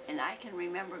 And I can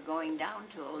remember going down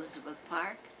to Elizabeth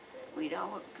Park. We'd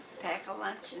all pack a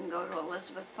lunch and go to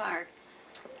Elizabeth Park,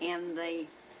 and the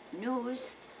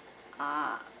news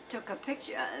took a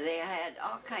picture. They had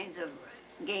all kinds of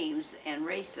games and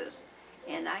races,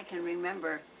 and I can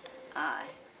remember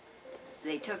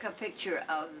they took a picture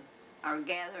of our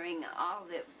gathering, all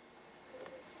the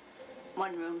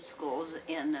one-room schools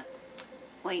in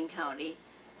Wayne County,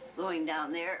 going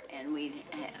down there, and we'd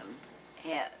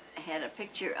had a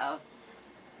picture of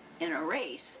in a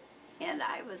race, and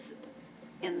I was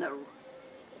in the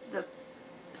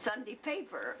Sunday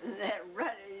paper that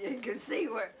you could see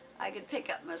where I could pick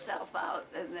up myself out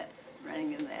and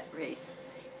running in that race.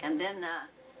 And then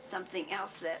something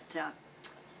else that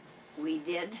we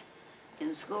did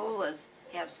in school was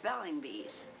have spelling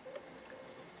bees,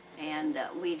 and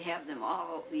we'd have them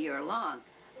all year long.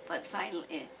 But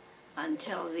finally,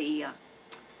 until the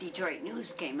Detroit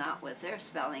News came out with their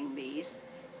spelling bees,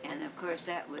 and of course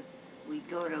we'd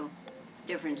go to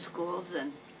different schools,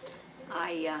 and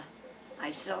I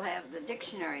still have the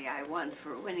dictionary I won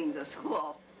for winning the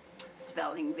school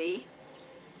spelling bee,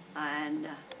 and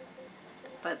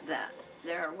but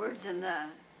there are words in that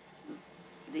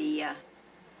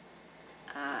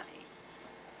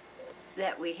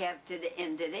we have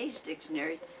in today's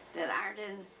dictionary that aren't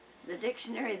in the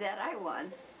dictionary that I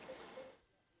won.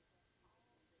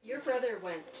 Your brother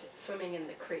went swimming in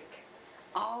the creek.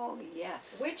 Oh,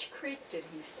 yes. Which creek did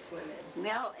he swim in?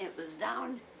 Well, it was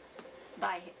down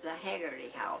by the Haggerty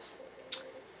house,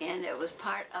 and it was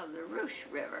part of the Rouge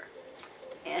River.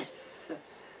 And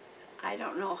I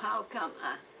don't know how come,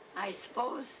 I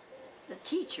suppose the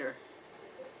teacher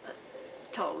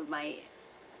told my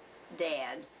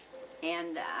Dad.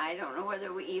 And I don't know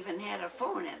whether we even had a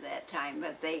phone at that time,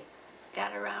 but they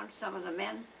got around some of the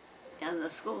men, and the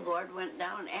school board went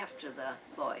down after the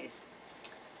boys.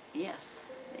 Yes,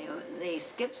 they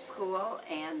skipped school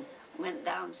and went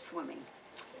down swimming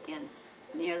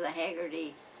near the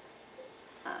Haggerty,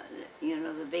 you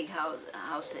know, the big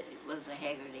house that was the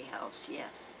Haggerty house,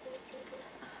 yes.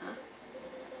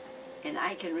 And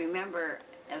I can remember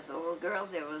as a little girl,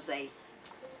 there was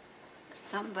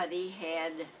somebody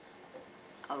had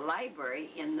a library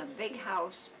in the big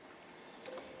house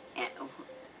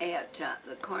at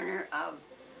the corner of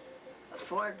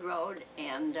Ford Road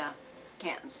and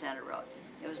Canton Center Road.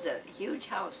 It was a huge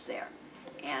house there,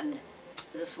 and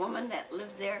this woman that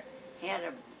lived there had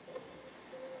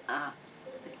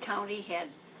the county had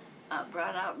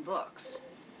brought out books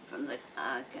from the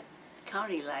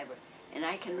county library, and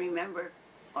I can remember,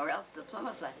 or else the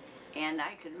Plymouth Library, and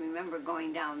I can remember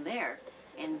going down there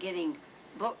and getting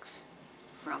books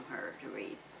from her to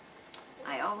read.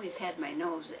 I always had my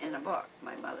nose in a book,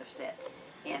 my mother said,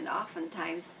 and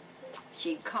oftentimes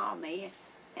she'd call me,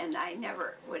 and I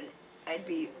never would, I'd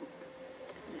be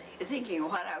thinking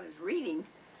what I was reading.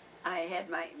 I had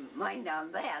my mind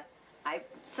on that. I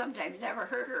sometimes never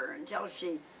heard her until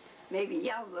she maybe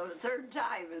yelled the third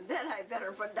time, and then I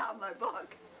better put down my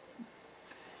book.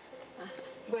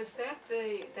 Was that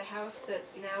the house that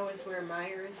now is where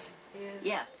Myers is?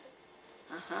 Yes.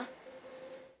 Uh-huh.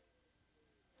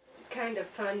 What kind of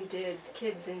fun did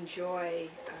kids enjoy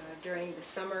during the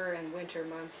summer and winter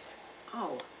months?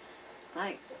 Oh,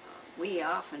 like we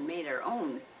often made our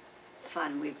own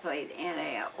fun. We played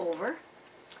over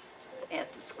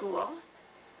at the school,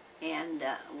 and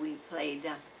we played,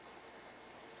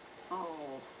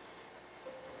 what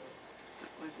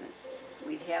was it?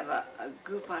 We'd have a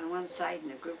group on one side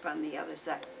and a group on the other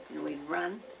side, and we'd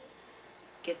run,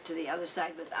 get to the other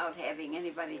side without having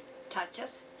anybody touch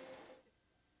us.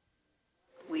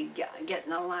 We'd get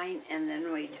in a line, and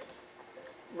then we'd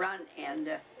run and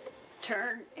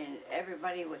turn, and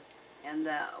everybody would, and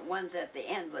the ones at the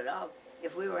end would all,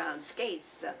 if we were on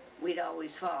skates, we'd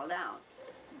always fall down.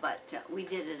 But we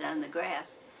did it on the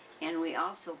grass, and we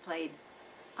also played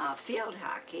field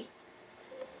hockey.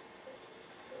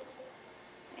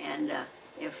 And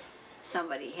if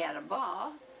somebody had a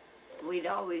ball, we'd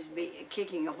always be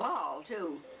kicking a ball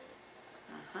too.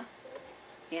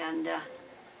 And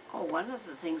one of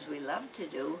the things we loved to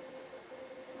do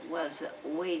was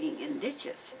wading in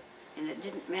ditches. And it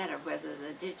didn't matter whether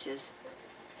the ditches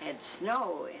had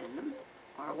snow in them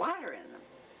or water in them.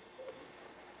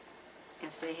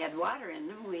 If they had water in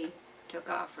them, we took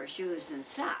off our shoes and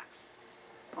socks,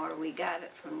 or we got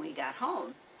it when we got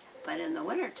home. But in the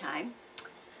wintertime,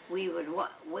 we would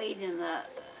wade in the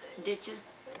ditches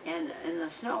and in the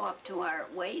snow up to our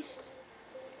waist,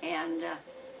 and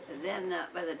then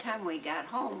by the time we got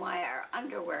home, why our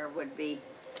underwear would be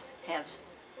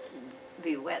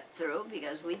wet through,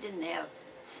 because we didn't have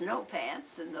snow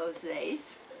pants in those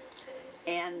days.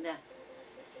 And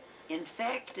in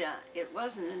fact, it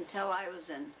wasn't until I was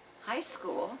in high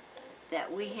school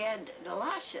that we had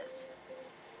galoshes.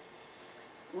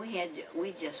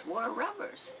 We just wore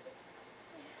rubbers.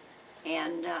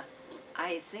 And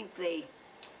I think they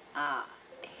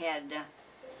had,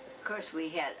 of course we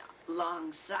had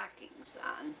long stockings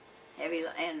on, heavy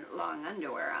and long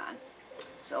underwear on,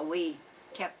 so we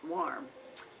kept warm.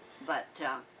 But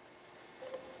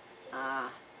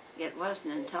it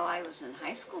wasn't until I was in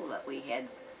high school that we had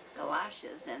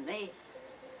galoshes, and they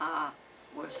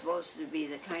were supposed to be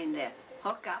the kind that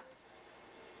hook up,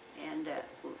 and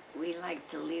we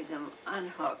liked to leave them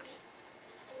unhooked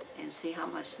and see how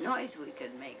much noise we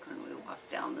could make when we walked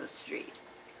down the street.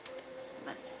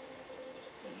 But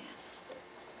yes.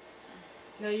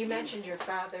 Now you mentioned your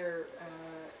father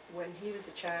when he was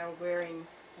a child wearing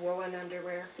woolen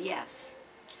underwear. Yes.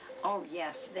 Oh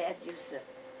yes, Dad used to,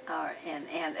 and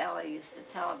Aunt Ella used to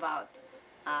tell about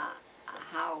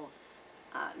how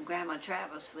Grandma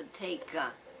Travis would take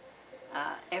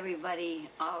everybody,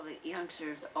 all the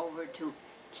youngsters, over to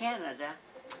Canada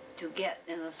to get,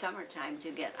 in the summertime,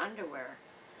 to get underwear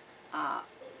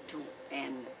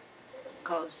and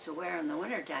clothes to wear in the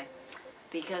wintertime,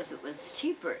 because it was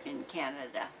cheaper in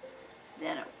Canada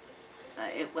than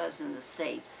it was in the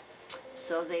States.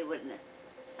 So they would,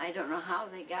 I don't know how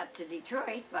they got to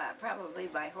Detroit, probably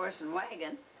by horse and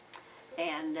wagon,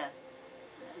 and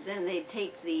then they'd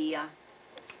take they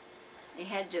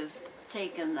had to have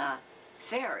taken the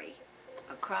ferry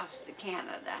across to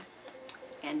Canada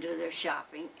and do their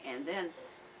shopping, and then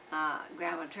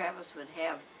Grandma Travis would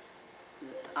have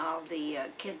all the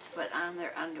kids put on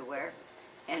their underwear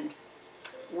and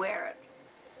wear it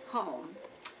home,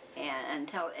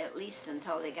 and at least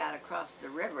until they got across the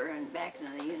river and back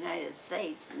into the United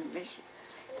States and Michigan,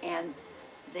 and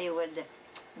they would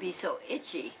be so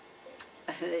itchy.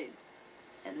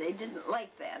 And they didn't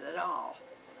like that at all.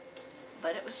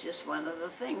 But it was just one of the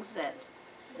things that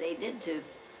they did to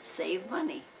save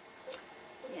money.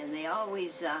 And they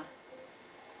always,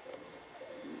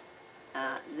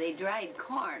 they dried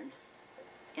corn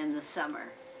in the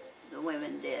summer, the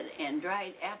women did, and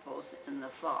dried apples in the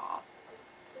fall.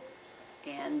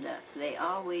 And they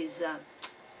always,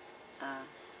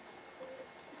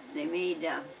 they made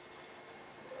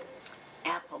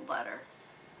apple butter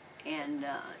and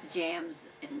jams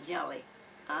and jelly.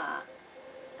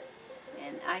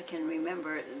 And I can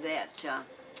remember that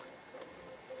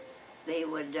they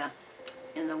would,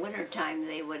 in the wintertime,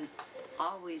 they would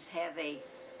always have a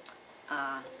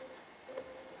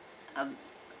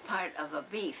part of a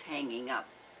beef hanging up.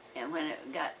 And when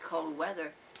it got cold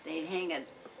weather, they'd hang it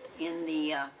in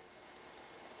the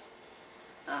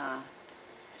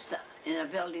in a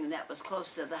building that was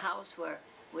close to the house where it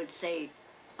would say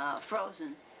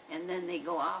frozen, and then they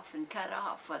go off and cut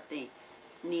off what they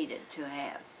needed to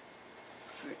have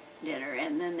for dinner.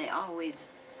 And then they always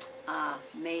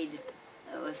made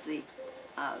with the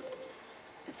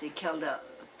if they killed a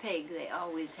pig, they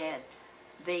always had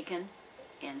bacon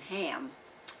and ham.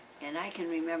 And I can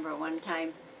remember one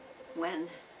time when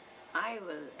I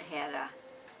had a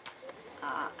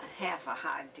half a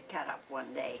hog to cut up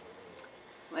one day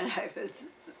when I was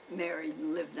married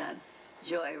and lived on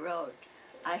Joy Road.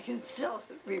 I can still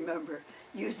remember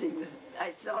using this.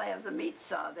 I still have the meat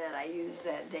saw that I used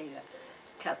that day to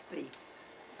cut the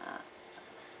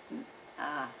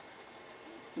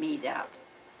meat up.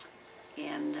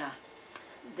 And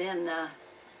then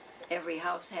every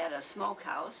house had a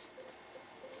smokehouse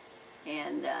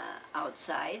and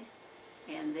outside,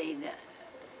 and they'd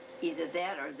either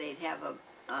that or they'd have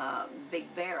a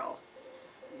big barrel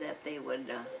that they would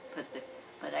put the,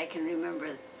 but I can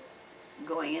remember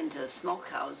going into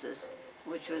smokehouses,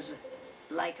 which was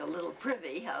like a little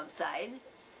privy outside,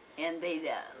 and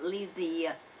they'd leave the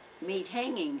meat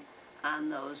hanging on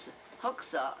those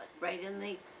hooks right in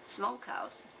the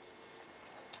smokehouse.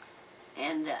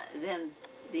 And then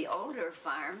the older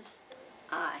farms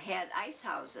had ice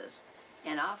houses,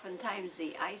 and oftentimes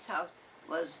the ice house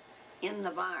was in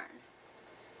the barn.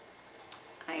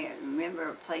 I remember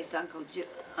a place Uncle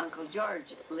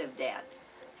George lived at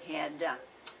had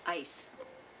ice.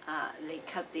 They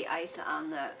cut the ice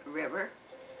on the river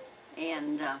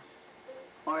and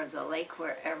or the lake,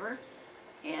 wherever,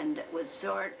 and would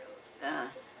store it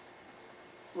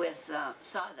with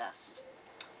sawdust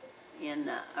in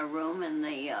a room in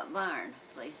the barn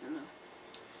place,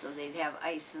 so they'd have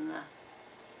ice in the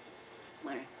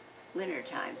winter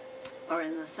time or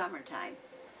in the summertime.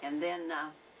 And then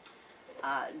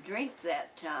drink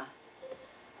that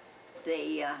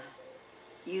they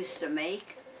used to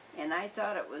make, and I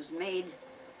thought it was made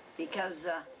because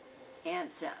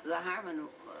the Harmon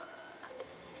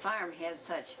farm had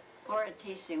such horrid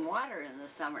tasting water in the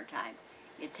summertime.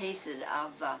 It tasted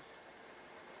of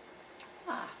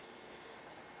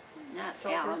not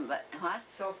sulfur? alum, but what?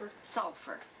 Sulfur?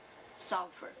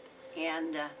 Sulfur.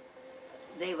 And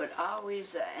they would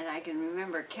always, and I can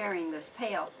remember carrying this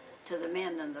pail to the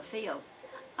men in the field.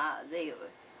 They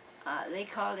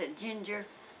called it ginger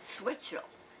switchel.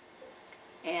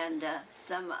 And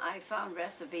I found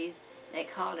recipes, they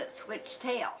called it switch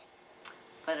tail.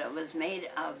 But it was made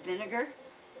of vinegar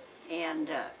and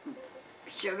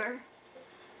sugar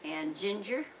and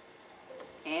ginger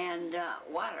and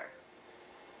water.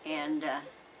 And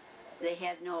they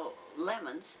had no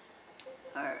lemons,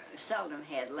 or seldom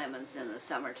had lemons in the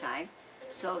summertime,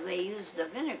 so they used the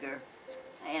vinegar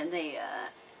and they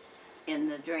in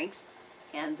the drinks,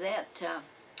 and that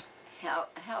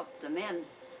helped the men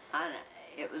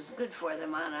it was good for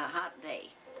them on a hot day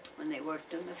when they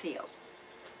worked in the fields.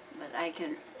 But I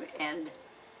can, and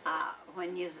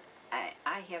when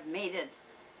I have made it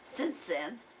since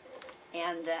then,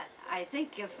 and I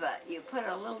think if you put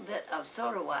a little bit of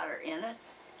soda water in it,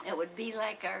 it would be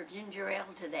like our ginger ale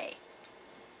today.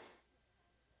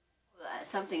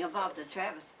 Something about the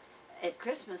Travis, at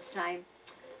Christmas time,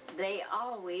 they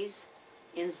always,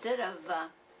 instead of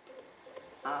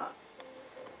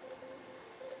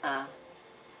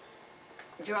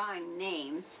drawing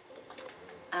names,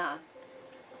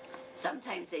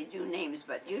 sometimes they do names,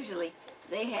 but usually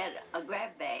they had a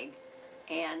grab bag,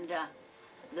 and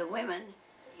the women,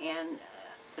 and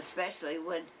especially,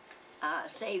 would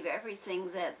save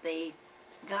everything that they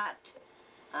got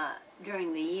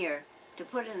during the year to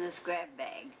put in this grab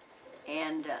bag.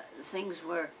 And things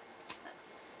were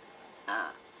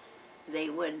they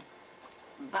would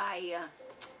buy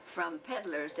from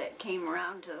peddlers that came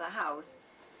around to the house,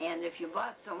 and if you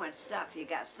bought so much stuff, you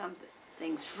got some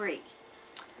things free.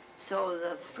 So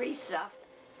the free stuff,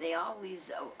 they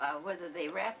always, whether they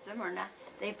wrapped them or not,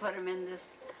 they put them in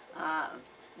this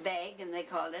bag, and they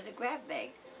called it a grab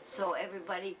bag. So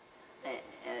everybody,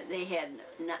 they had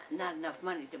not enough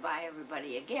money to buy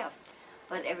everybody a gift,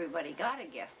 but everybody got a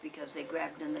gift because they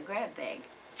grabbed in the grab bag.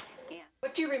 And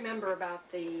what do you remember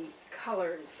about the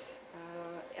colors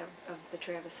of the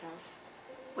Travis house?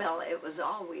 well, it was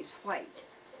always white,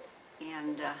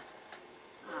 and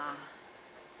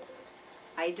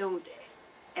I don't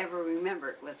ever remember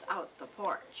it without the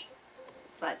porch.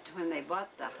 But when they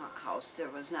bought the house, there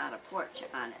was not a porch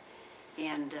on it.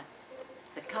 And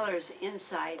the colors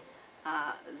inside,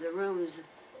 the rooms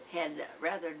had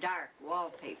rather dark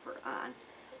wallpaper on.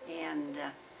 And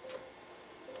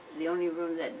the only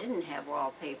room that didn't have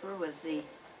wallpaper was the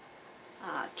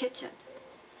kitchen.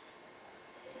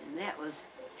 And that was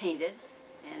painted,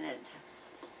 and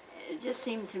it just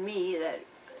seemed to me that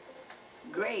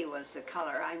gray was the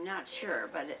color. I'm not sure,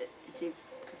 but it seemed.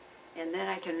 And then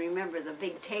I can remember the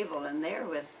big table in there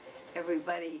with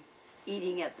everybody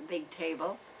eating at the big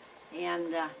table.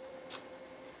 And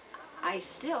I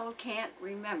still can't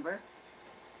remember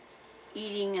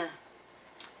eating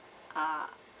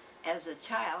as a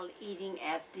child, eating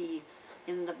at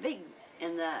in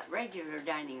the regular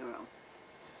dining room.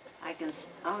 I can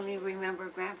only remember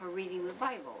Grandpa reading the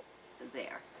Bible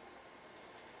there.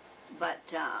 But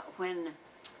when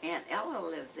Aunt Ella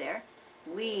lived there,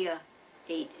 we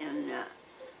ate in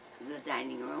the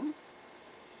dining room.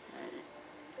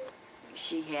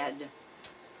 She had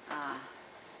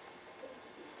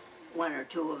one or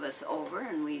two of us over,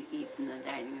 and we'd eat in the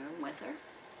dining room with her.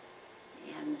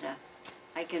 And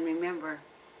I can remember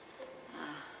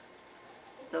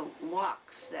the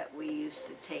walks that we used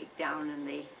to take down in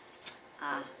the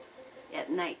at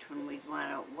night when we'd want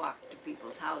to walk to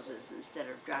people's houses instead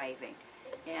of driving.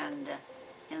 And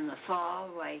in the fall,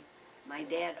 my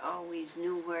dad always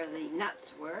knew where the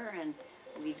nuts were, and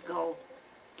we'd go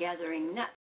gathering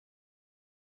nuts